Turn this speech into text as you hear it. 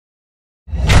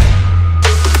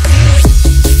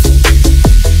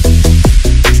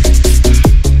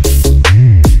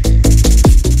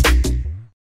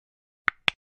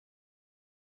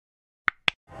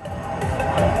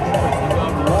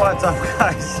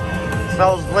So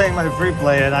I was playing my free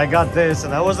play and I got this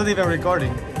and I wasn't even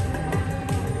recording.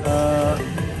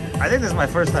 I think this is my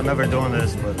first time ever doing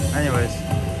this, but anyways.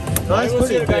 So I was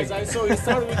here, guys. I saw he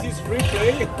started with his free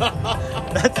play.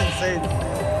 That's insane.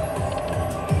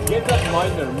 Get that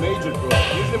minor, major, bro.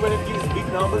 Usually when it gives big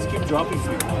numbers, keep dropping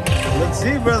big numbers. Let's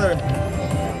see, brother.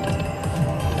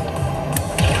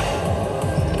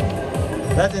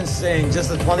 That's insane.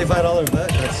 Just a $25 bet.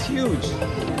 That's huge.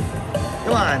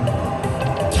 Come on.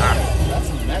 That's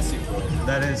massive, bro.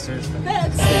 That is seriously.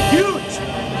 That's huge.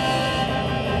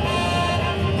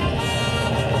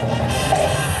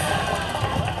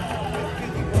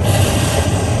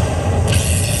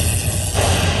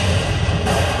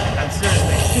 That's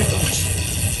seriously huge.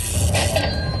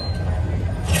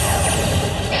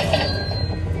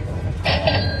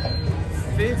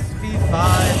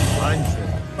 $5,500.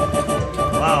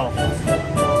 Wow.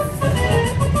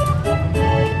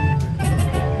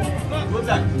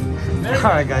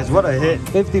 Alright guys, what a hit.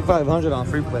 $5,500 on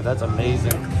free play. That's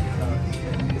amazing.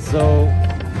 So,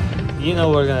 you know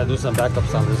we're gonna do some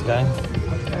backups on this guy.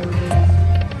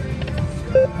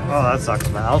 Oh, that sucks,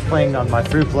 man. I was playing on my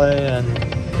free play and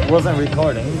wasn't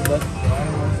recording, but...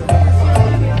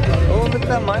 Oh, look at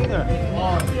that minor.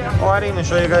 Oh, I didn't even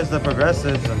show you guys the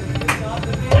progressives.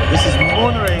 This is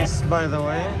Moon Race, by the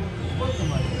way.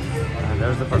 And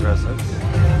there's the progressives.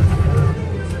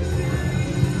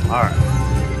 Alright.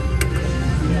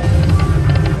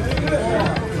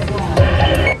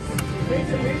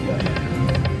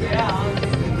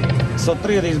 So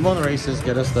 3 of these Moon Races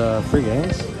get us the free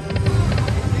games.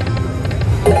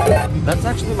 That's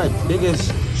actually my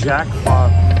biggest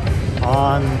jackpot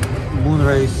on Moon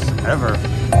Race ever.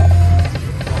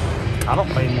 I don't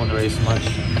play Moon Race much.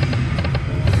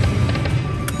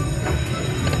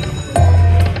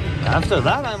 After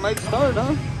that, I might start,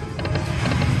 huh?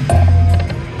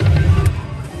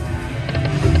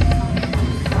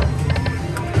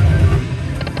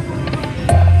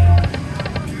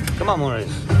 Come on, Moon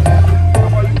Race.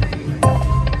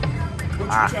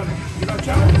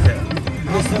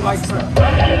 Mr. Mike Slap.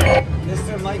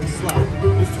 Mr. Mike Slap.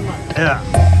 Mr. Mike. Yeah.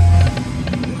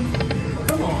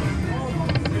 Come on.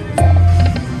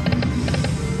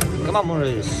 Come on,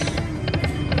 Maurice.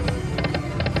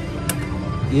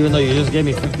 Even though you just gave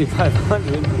me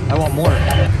 5,500, I want more.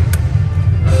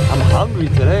 I'm hungry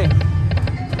today.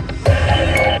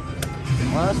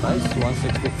 Well, that's nice.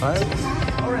 165.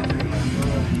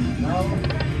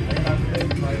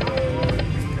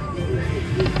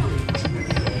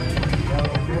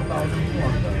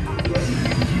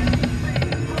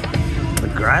 The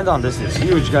grind on this is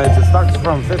huge, guys. It starts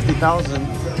from 50,000.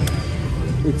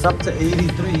 It's up to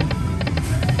 83,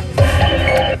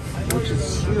 which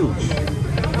is huge.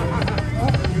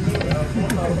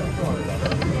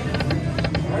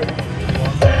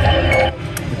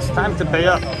 It's time to pay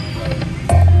up.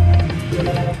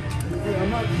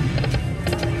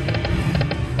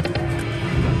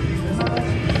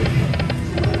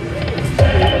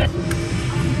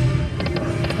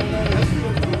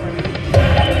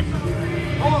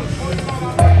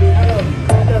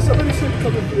 Somebody should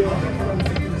come in here.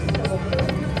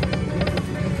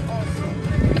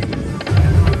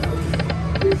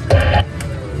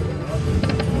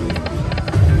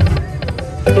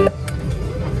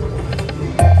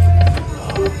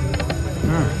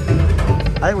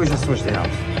 I think we should switch the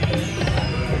house.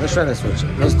 Let's try to switch it.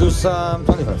 Let's do some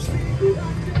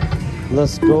 25%.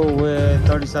 Let's go with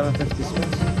 37.50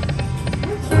 spins.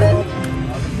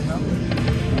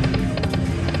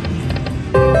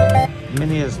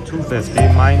 Mini is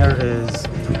 250, minor is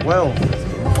 12.50.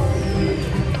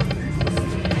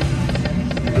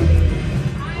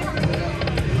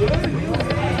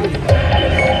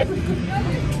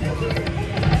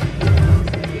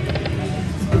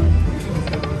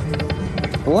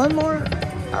 One more?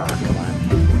 Oh, come on.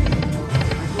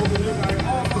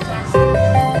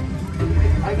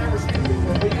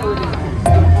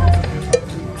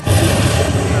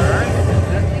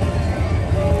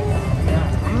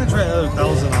 I'm gonna try another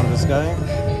 1,000 on this guy.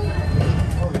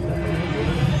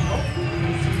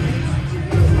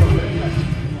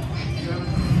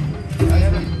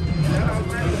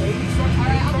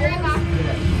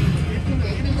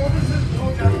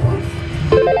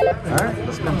 Alright,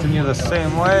 let's continue the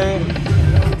same way.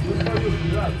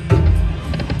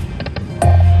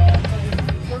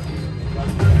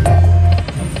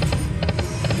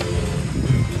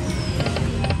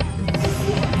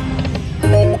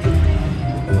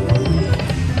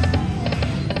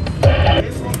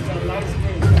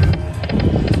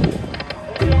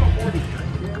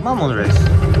 Come on, Moon Race.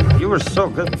 You were so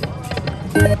good.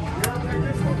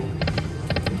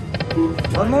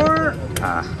 One more.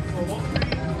 Ah.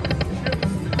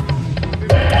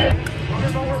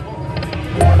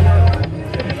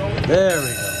 There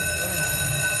we go.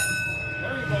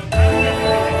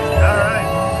 All right.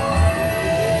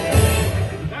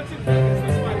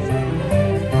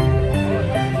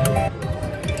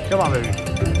 Come on, baby.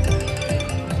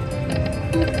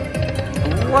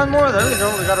 One more. There we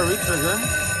go. We got a re-trigger.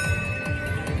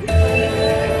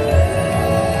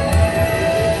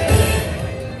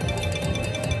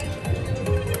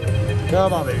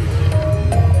 Come on, baby.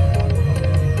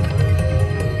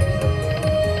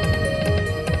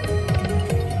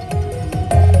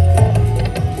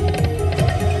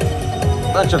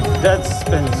 Bunch of dead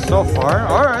spins so far.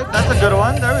 All right, that's a good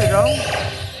one. There we go.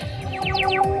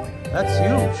 That's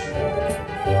huge.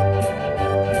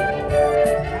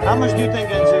 How much do you think,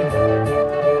 NG?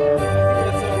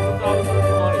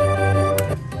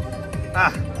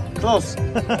 Ah, close.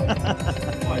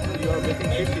 You are making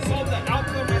 50 cents.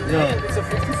 Yeah. It's a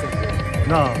 50 cent.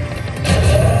 No.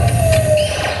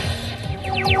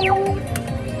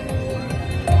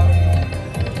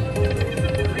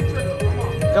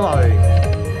 Come on, baby.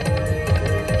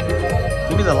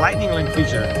 Give me the lightning link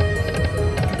feature.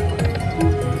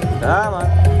 Come on.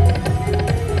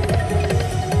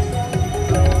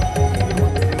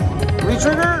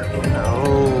 Re-trigger? No.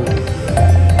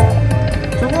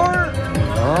 Two more?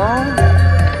 No.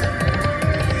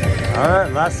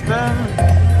 Alright, last spin.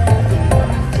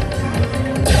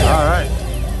 Alright.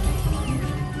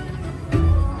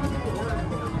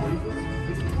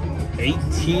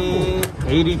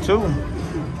 1882.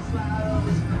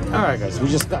 Alright guys, we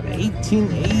just got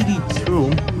 1882.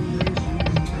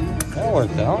 That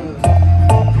worked out.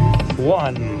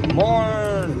 One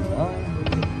more. No.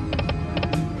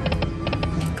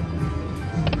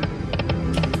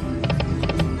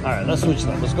 Alright, let's switch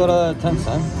them. Let's go to 10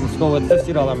 cents. Let's go with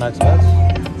 $50 max bets.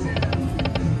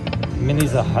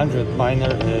 Mini's 100,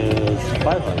 minor is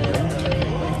 500.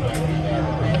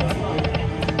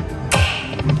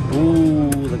 Ooh,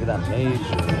 look at that major.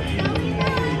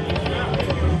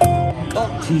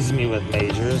 Don't tease me with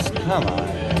majors. Come on.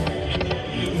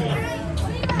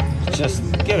 Just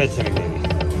give it to me, baby.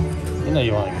 You know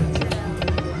you want to give it to me.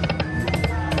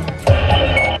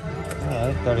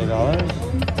 Alright, $30.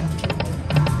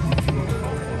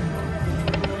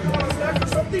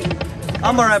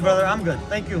 I'm alright, brother. I'm good.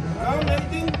 Thank you.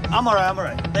 I'm alright. I'm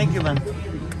alright. Thank you, man.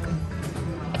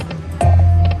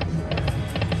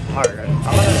 Alright, I'm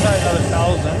gonna try another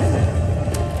 1,000.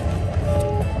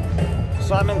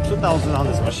 So I'm in 2,000 on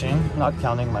this machine, not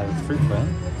counting my free play.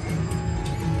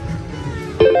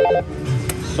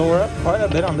 So we're up quite a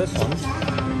bit on this one.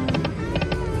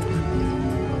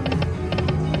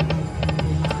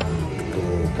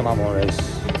 Ooh, come on, more race.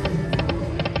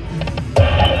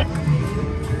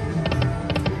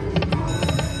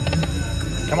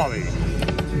 Come on, baby.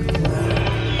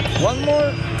 One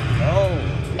more? No.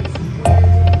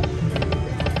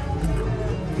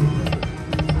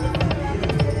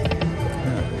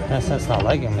 That's not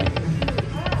liking me.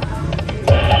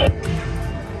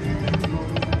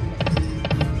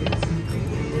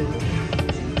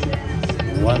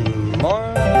 One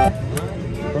more.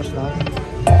 Of course not.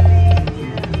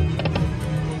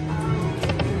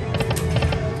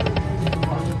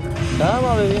 Come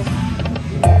on, baby.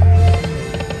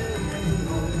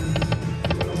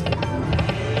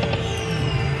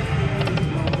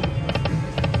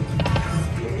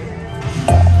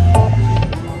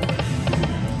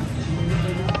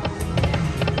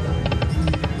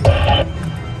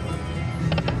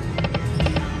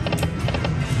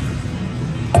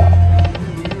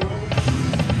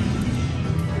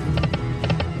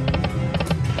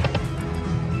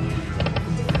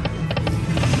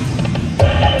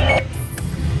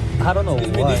 I don't know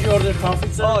why. Did you order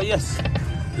coffee, sir? Oh, yes.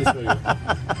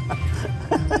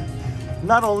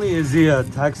 Not only is he a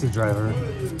taxi driver,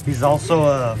 he's also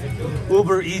a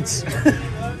Uber Eats.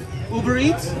 Uber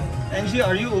Eats? Angie,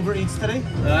 are you Uber Eats today?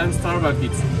 I'm Starbucks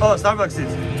Eats. Oh, Starbucks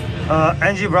Eats.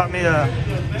 Angie brought me a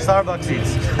Starbucks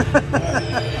Eats.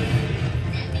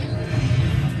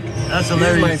 That's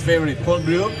hilarious. This is my favorite, cold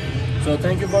brew. So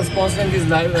thank you for sponsoring this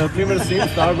live premier stream,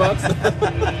 Starbucks.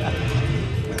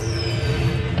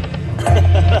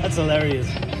 That's hilarious.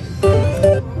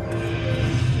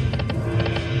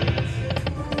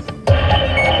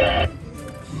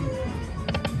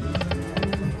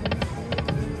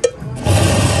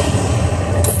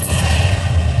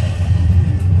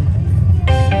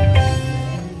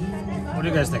 What do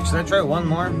you guys think? Should I try one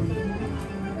more?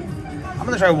 I'm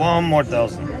gonna try one more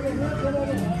 1,000.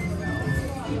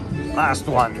 Last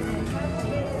one.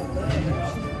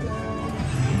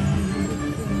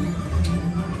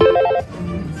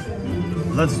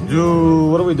 Let's do,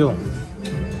 what are we doing?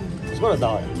 Let's go to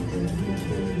 $1.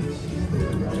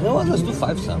 You know what, let's do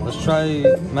 5 cents. Let's try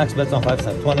max bets on 5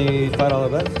 cents. $25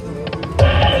 bets.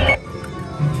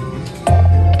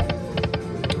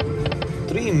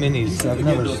 3 minis, I've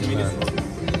never seen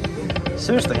that.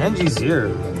 Seriously, Angie's here.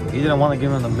 He didn't want to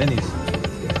give him the minis.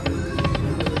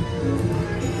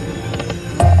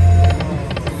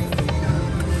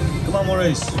 Come on,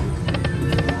 Maurice.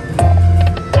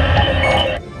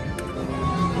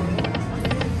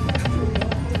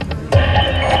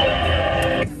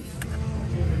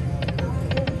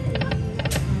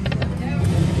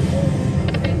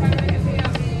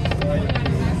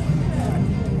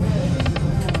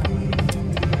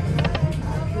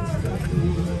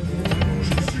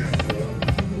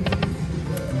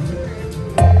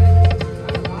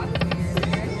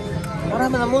 What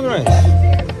happened to moon race?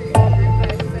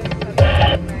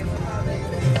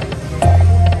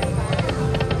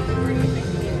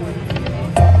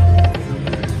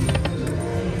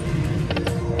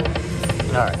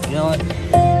 Alright, you know what?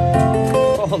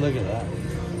 Oh, look at that.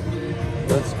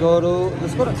 Let's go to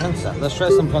 10 cents. Let's try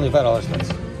some $25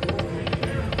 bets.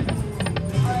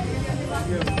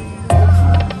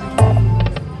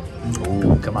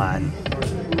 Oh, come on.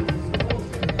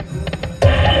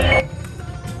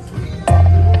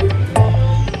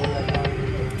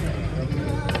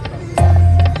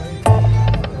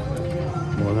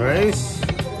 Race.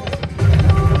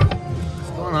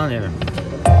 What's going on here?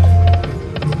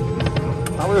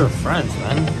 Thought we were friends,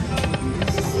 man.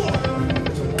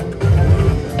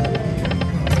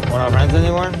 We're not friends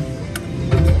anymore?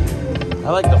 I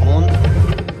like the moon.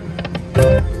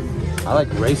 I like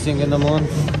racing in the moon.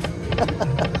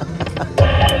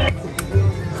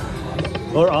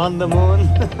 Or on the moon.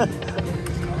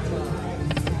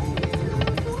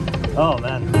 Oh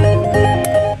man.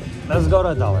 Let's go to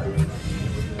 $1.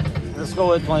 Let's go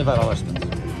with $25 spins.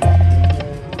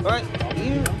 Alright,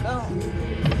 here we go.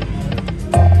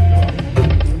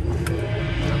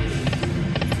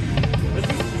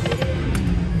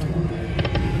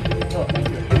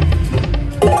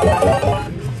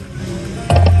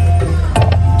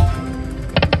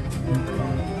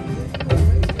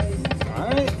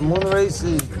 Alright, moon race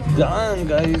is done,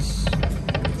 guys.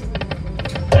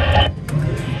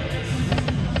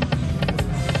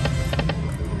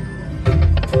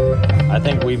 I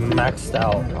think we maxed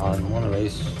out on one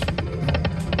race.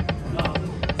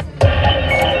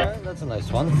 Alright, that's a nice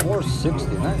one.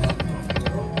 460, nice.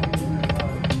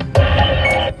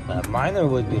 That minor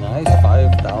would be nice.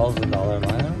 $5,000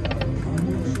 minor.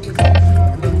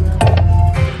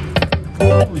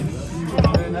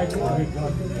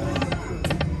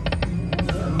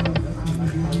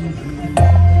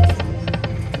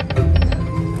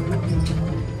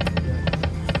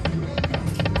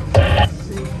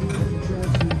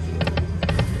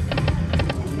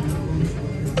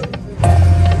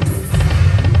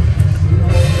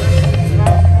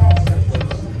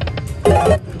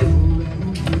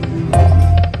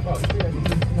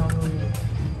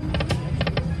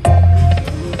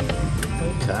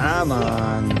 Come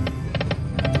on.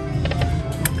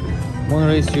 Moon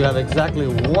race, you have exactly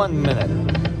 1 minute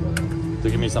to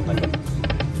give me something good.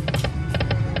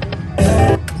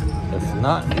 If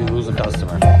not, you lose a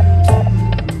customer.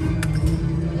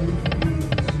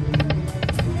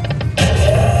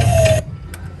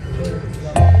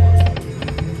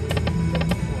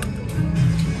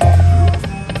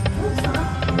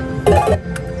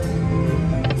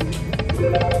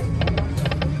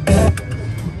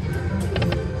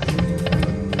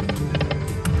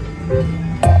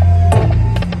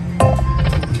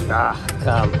 Ah,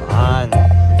 come on.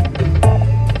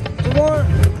 2 more?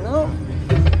 No.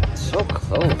 So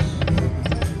close.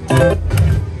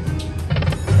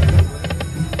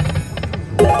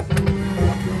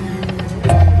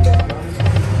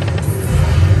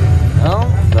 Well,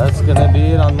 that's gonna be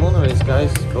it on moon race,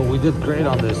 guys. But we did great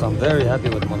on this. I'm very happy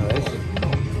with moon race.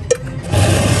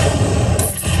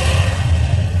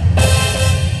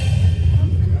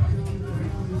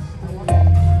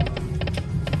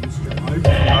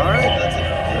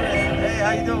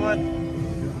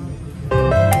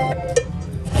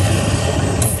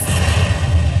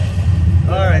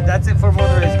 Alright, that's it for moon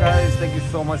race, guys. Thank you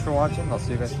so much for watching. I'll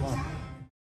see you guys tomorrow.